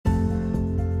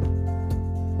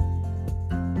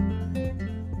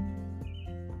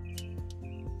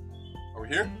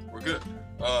here. We're good.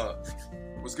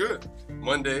 What's good?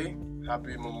 Monday.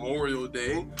 Happy Memorial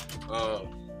Day.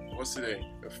 What's today?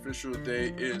 Official day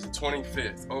is the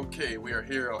 25th. Okay, we are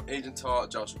here on Agent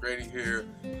Talk. Josh Grady here.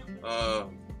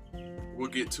 We'll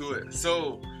get to it.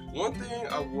 So, one thing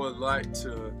I would like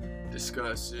to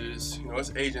discuss is,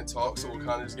 it's Agent Talk, so we'll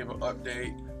kind of just give an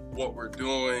update what we're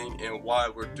doing and why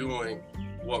we're doing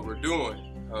what we're doing.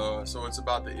 So it's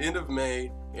about the end of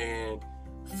May, and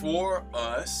for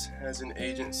us as an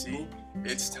agency,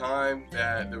 it's time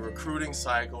that the recruiting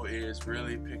cycle is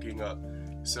really picking up.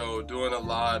 So doing a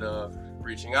lot of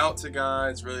reaching out to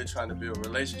guys, really trying to build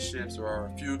relationships. There are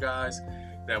a few guys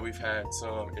that we've had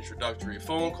some introductory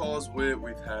phone calls with.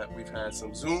 We've had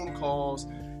some Zoom calls,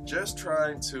 just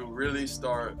trying to really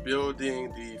start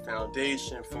building the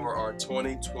foundation for our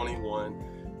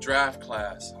 2021 draft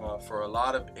class. For a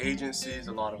lot of agencies,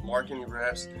 a lot of marketing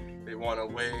reps, they want to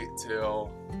wait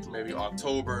till maybe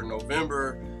October,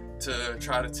 November to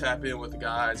try to tap in with the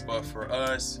guys. But for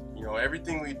us,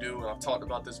 everything we do, and I've talked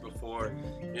about this before,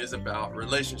 is about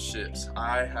relationships.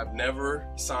 I have never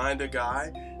signed a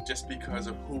guy just because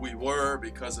of who we were,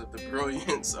 because of the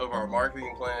brilliance of our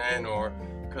marketing plan, or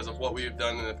because of what we've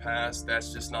done in the past.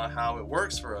 That's just not how it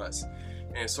works for us.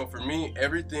 And so for me,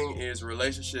 everything is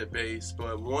relationship based,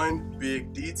 but one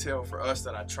big detail for us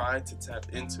that I try to tap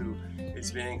into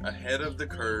is being ahead of the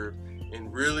curve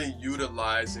and really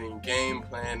utilizing game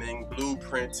planning,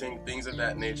 blueprinting, things of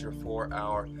that nature for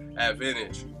our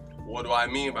advantage. What do I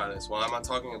mean by this? Why am I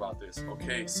talking about this?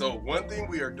 Okay, so one thing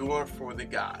we are doing for the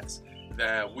guys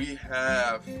that we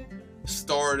have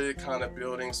started kind of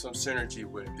building some synergy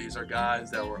with. These are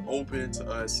guys that were open to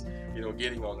us,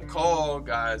 getting on the call,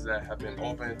 guys that have been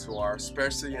open to our,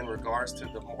 especially in regards to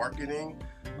the marketing.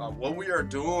 What we are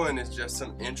doing is just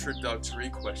some introductory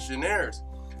questionnaires.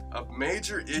 A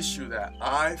major issue that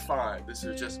I find, this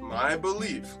is just my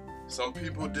belief, some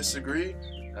people disagree,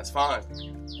 that's fine.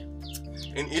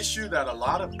 An issue that a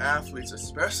lot of athletes,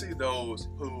 especially those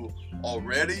who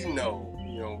already know,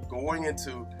 going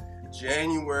into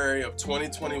January of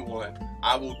 2021,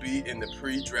 I will be in the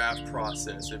pre-draft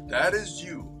process. If that is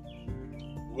you,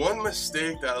 one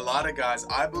mistake that a lot of guys,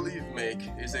 I believe, make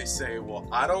is they say, well,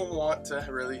 I don't want to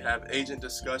really have agent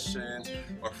discussions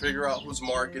or figure out who's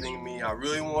marketing me. I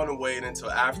really want to wait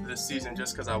until after the season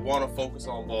just because I want to focus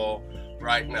on ball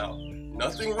right now.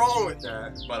 Nothing wrong with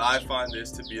that, but I find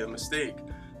this to be a mistake.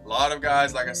 A lot of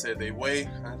guys, like I said, they wait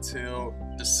until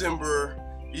December,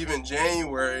 even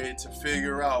January, to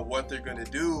figure out what they're going to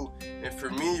do. And for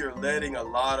me, you're letting a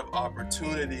lot of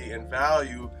opportunity and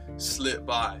value slip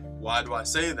by. Why do I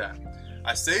say that?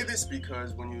 I say this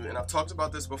because and I've talked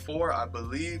about this before, I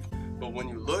believe, but when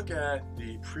you look at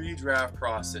the pre-draft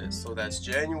process, so that's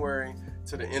January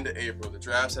to the end of April, the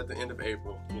draft's at the end of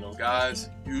April, guys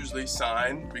usually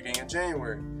sign beginning of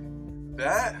January.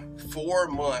 That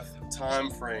 4-month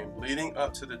time frame leading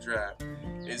up to the draft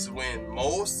is when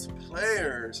most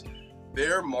players,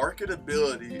 their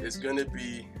marketability is going to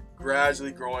be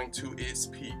gradually growing to its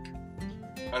peak.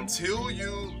 Until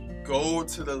you go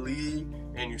to the league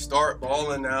and you start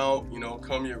balling out,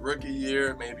 come your rookie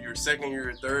year, maybe your second year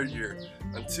or third year,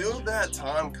 until that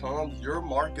time comes, your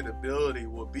marketability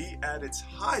will be at its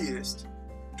highest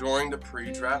during the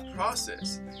pre-draft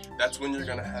process. That's when you're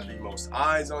going to have the most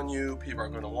eyes on you. People are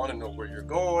going to want to know where you're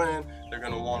going. They're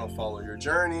going to want to follow your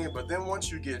journey. But then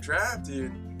once you get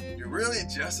drafted, you're really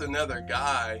just another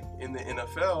guy in the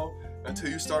NFL until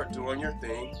you start doing your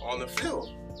thing on the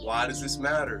field. Why does this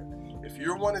matter? If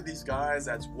you're one of these guys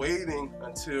that's waiting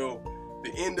until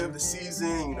the end of the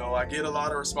season, I get a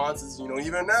lot of responses,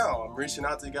 even now, I'm reaching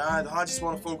out to guys, I just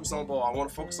want to focus on ball. I want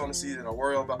to focus on the season. I'll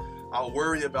worry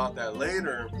about that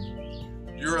later.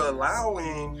 You're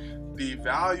allowing the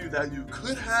value that you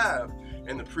could have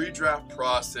in the pre-draft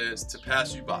process to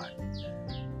pass you by.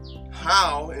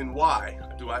 How and why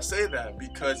do I say that?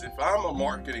 Because if I'm a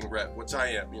marketing rep, which I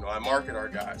am, I market our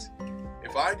guys.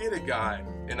 If I get a guy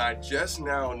and I just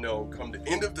now know come the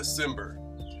end of December,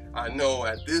 I know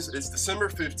it's December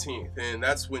 15th, and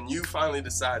that's when you finally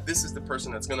decide this is the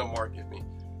person that's going to market me.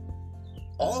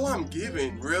 All I'm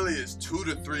giving really is 2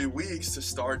 to 3 weeks to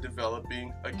start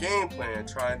developing a game plan,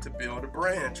 trying to build a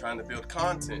brand, trying to build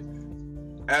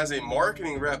content. As a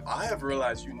marketing rep, I have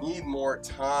realized you need more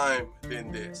time than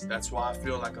this. That's why I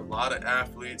feel like a lot of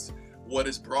athletes, what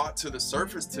is brought to the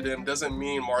surface to them doesn't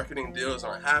mean marketing deals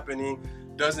aren't happening,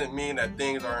 doesn't mean that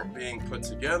things aren't being put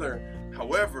together.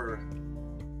 However,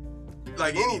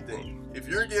 like anything, if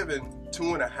you're given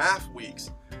 2.5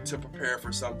 weeks to prepare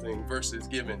for something versus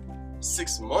given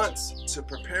 6 months to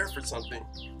prepare for something,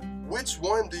 which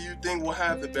one do you think will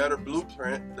have the better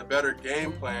blueprint, the better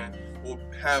game plan, will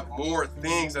have more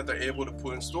things that they're able to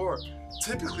put in store?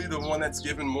 Typically the one that's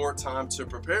given more time to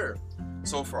prepare.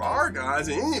 So for our guys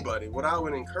and anybody, what I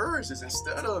would encourage is,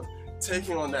 instead of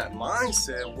taking on that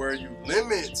mindset where you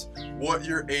limit what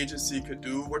your agency could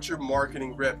do, what your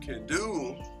marketing rep can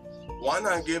do, why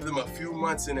not give them a few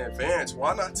months in advance?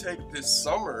 Why not take this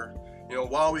summer,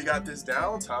 while we got this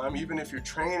downtime, even if you're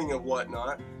training and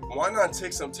whatnot, why not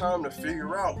take some time to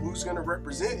figure out who's going to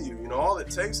represent you? All it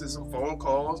takes is some phone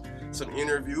calls, some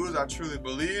interviews. I truly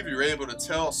believe you're able to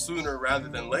tell sooner rather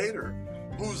than later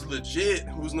who's legit,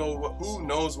 who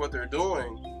knows what they're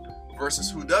doing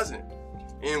versus who doesn't.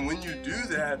 And when you do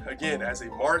that, again, as a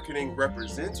marketing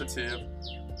representative,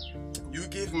 you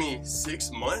give me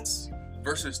 6 months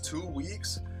versus 2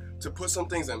 weeks to put some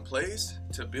things in place,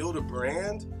 to build a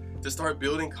brand, to start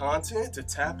building content, to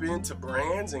tap into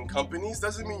brands and companies.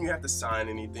 Doesn't mean you have to sign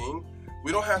anything.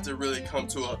 We don't have to really come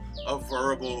to a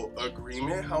verbal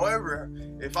agreement. However,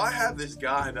 if I have this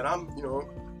guy that I'm,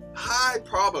 high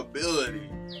probability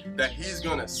that he's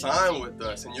gonna sign with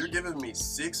us, and you're giving me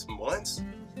 6 months,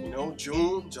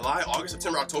 June, July, August,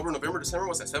 September, October, November, December,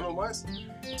 what's that, 7 months?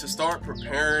 To start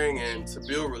preparing and to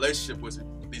build relationship with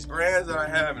these brands that I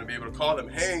have, and be able to call them,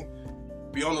 hey,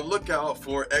 be on the lookout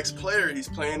for X player, he's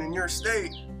playing in your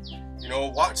state.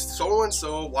 Watch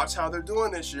so-and-so, watch how they're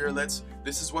doing this year. This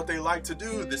is what they like to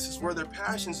do. This is where their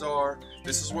passions are.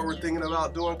 This is what we're thinking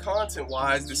about doing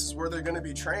content-wise. This is where they're gonna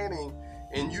be training.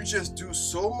 And you just do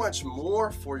so much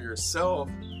more for yourself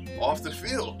off the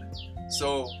field.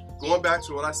 So going back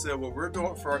to what I said, what we're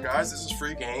doing for our guys, this is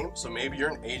free game. So maybe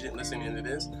you're an agent listening to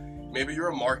this. Maybe you're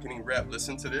a marketing rep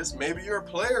listening to this. Maybe you're a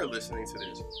player listening to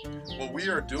this. What we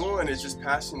are doing is just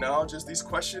passing out just these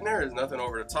questionnaires, nothing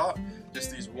over the top,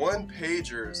 just these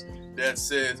one-pagers that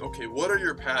says, okay, what are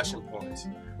your passion points?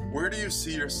 Where do you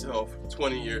see yourself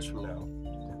 20 years from now?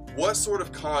 What sort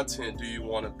of content do you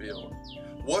want to build?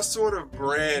 What sort of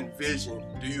brand vision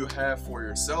do you have for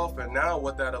yourself? And now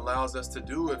what that allows us to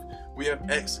do, if we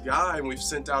have X guy and we've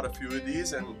sent out a few of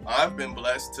these, and I've been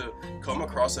blessed to come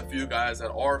across a few guys that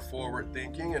are forward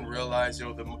thinking and realize,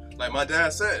 like my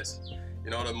dad says,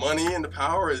 the money and the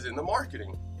power is in the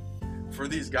marketing. For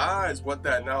these guys, what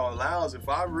that now allows, if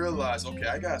I realize, okay,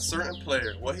 I got a certain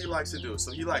player, what he likes to do.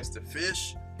 So he likes to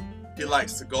fish, he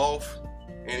likes to golf,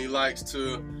 and he likes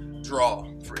to draw,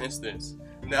 for instance.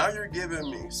 Now you're giving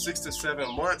me 6 to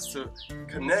 7 months to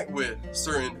connect with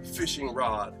certain fishing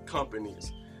rod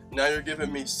companies. Now you're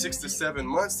giving me 6 to 7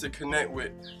 months to connect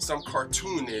with some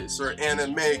cartoonists or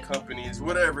anime companies,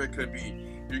 whatever it could be.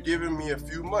 You're giving me a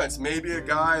few months. Maybe a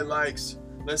guy likes,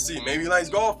 maybe he likes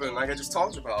golfing, like I just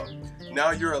talked about.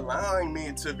 Now you're allowing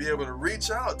me to be able to reach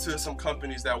out to some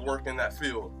companies that work in that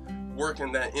field, work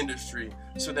in that industry,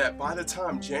 so that by the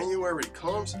time January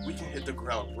comes, we can hit the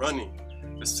ground running.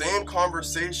 The same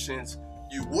conversations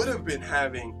you would have been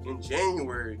having in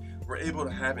January, we're able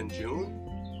to have in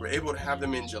June, we're able to have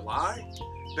them in July.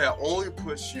 That only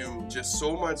puts you just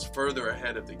so much further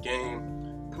ahead of the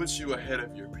game, puts you ahead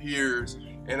of your peers,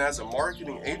 and as a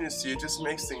marketing agency, it just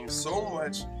makes things so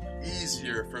much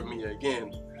easier for me.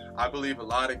 Again, I believe a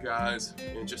lot of guys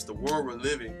in just the world we're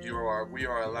living, we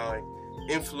are allowing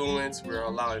influence, we're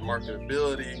allowing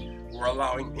marketability, we're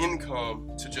allowing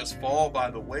income to just fall by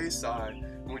the wayside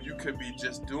when you could be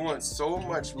just doing so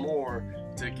much more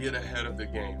to get ahead of the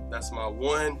game. That's my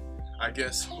one,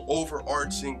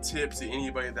 overarching tip to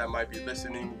anybody that might be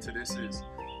listening to this is,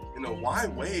 why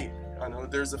wait? I know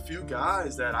there's a few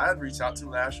guys that I had reached out to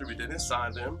last year, we didn't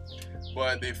sign them,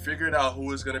 but they figured out who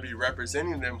was going to be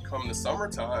representing them come the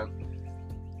summertime.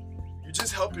 You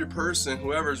just help your person,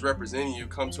 whoever is representing you,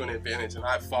 come to an advantage. And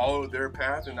I've followed their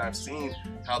path and I've seen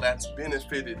how that's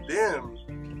benefited them.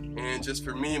 And just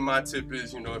for me, my tip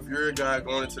is, if you're a guy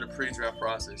going into the pre-draft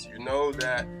process, you know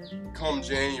that come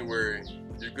January,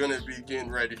 you're going to be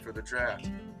getting ready for the draft.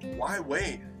 Why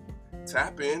wait?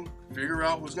 Tap in, figure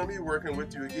out who's going to be working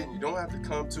with you. Again, you don't have to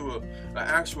come to an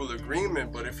actual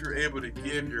agreement, but if you're able to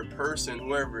give your person,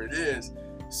 whoever it is,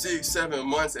 6, 7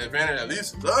 months advantage, at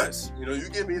least with us, you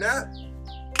give me that,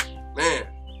 man,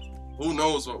 who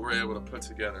knows what we're able to put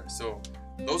together. So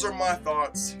those are my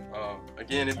thoughts.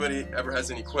 Again, anybody ever has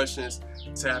any questions,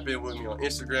 tap in with me on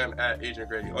Instagram at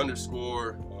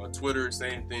 @agentgrady_, Twitter,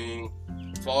 same thing.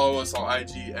 Follow us on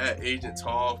IG at Agent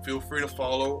Talk. Feel free to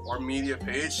follow our media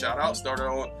page. Shout out, started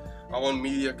our own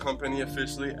media company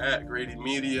officially at Grady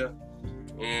Media.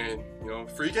 And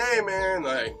free game, man.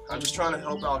 I'm just trying to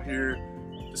help out here.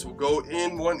 This will go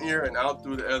in one ear and out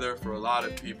through the other for a lot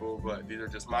of people, but these are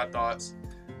just my thoughts.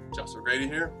 Justin Grady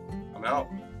here. I'm out.